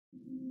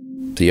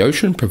The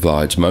ocean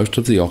provides most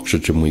of the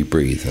oxygen we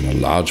breathe and a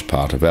large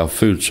part of our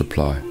food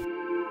supply.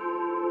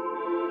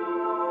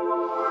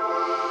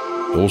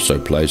 It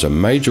also plays a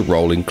major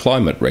role in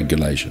climate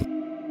regulation.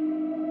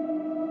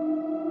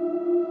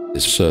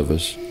 This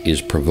service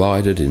is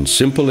provided in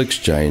simple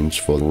exchange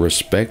for the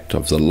respect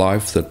of the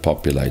life that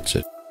populates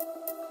it.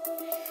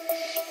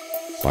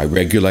 By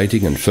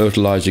regulating and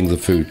fertilizing the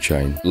food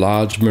chain,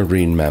 large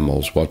marine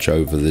mammals watch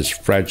over this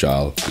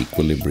fragile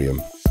equilibrium.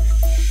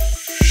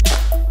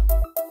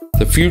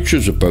 The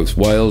futures of both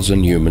whales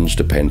and humans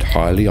depend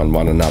highly on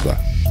one another,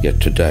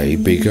 yet today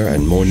bigger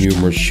and more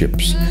numerous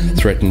ships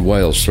threaten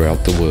whales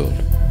throughout the world.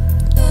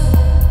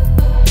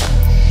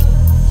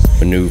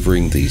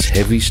 Maneuvering these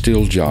heavy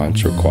steel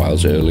giants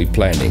requires early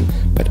planning,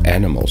 but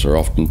animals are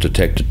often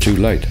detected too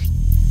late.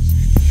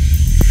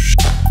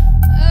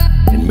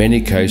 In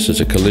many cases,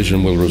 a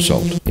collision will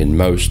result. In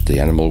most, the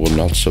animal will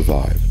not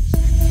survive.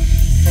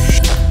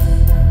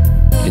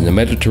 In the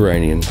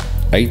Mediterranean,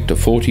 8 to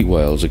 40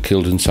 whales are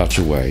killed in such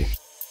a way,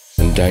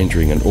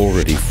 endangering an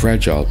already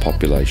fragile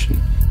population.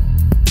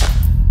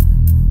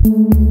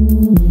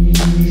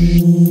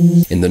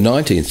 In the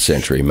 19th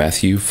century,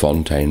 Matthew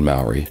Fontaine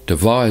Maury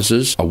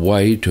devises a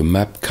way to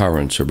map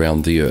currents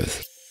around the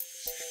Earth.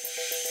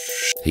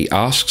 He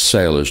asks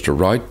sailors to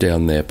write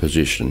down their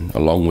position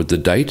along with the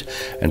date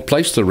and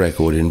place the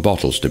record in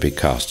bottles to be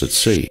cast at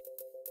sea.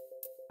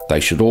 They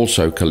should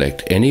also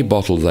collect any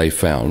bottle they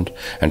found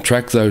and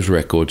track those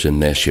records in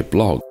their ship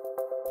log.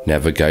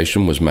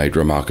 Navigation was made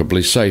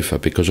remarkably safer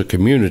because a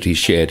community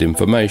shared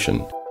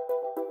information.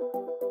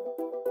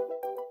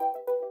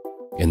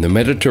 In the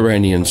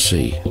Mediterranean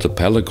Sea, the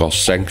Pelagos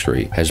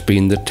Sanctuary has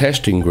been the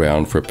testing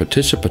ground for a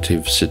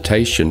participative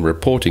cetacean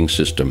reporting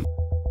system.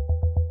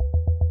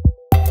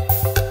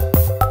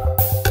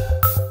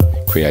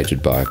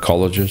 Created by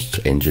ecologists,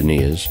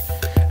 engineers,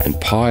 and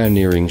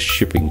pioneering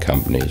shipping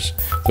companies,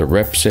 the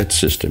REPCET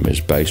system is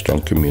based on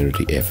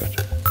community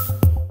effort.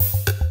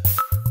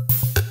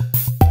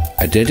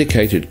 A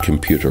dedicated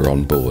computer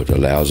on board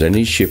allows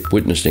any ship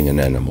witnessing an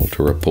animal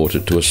to report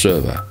it to a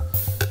server.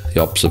 The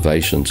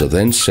observations are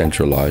then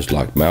centralized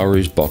like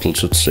Maori's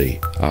bottles at sea.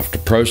 After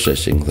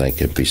processing, they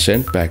can be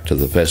sent back to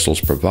the vessels,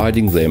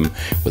 providing them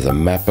with a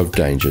map of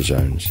danger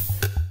zones.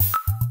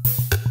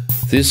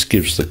 This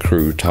gives the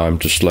crew time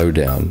to slow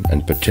down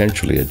and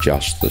potentially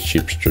adjust the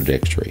ship's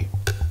trajectory.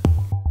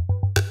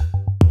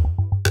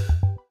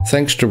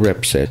 Thanks to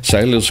REPCET,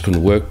 sailors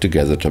can work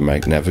together to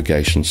make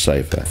navigation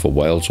safer for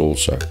whales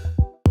also.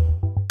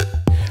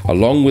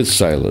 Along with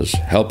sailors,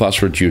 help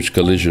us reduce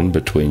collision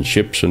between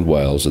ships and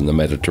whales in the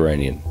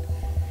Mediterranean.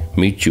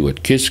 Meet you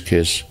at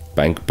KISS/REPCET.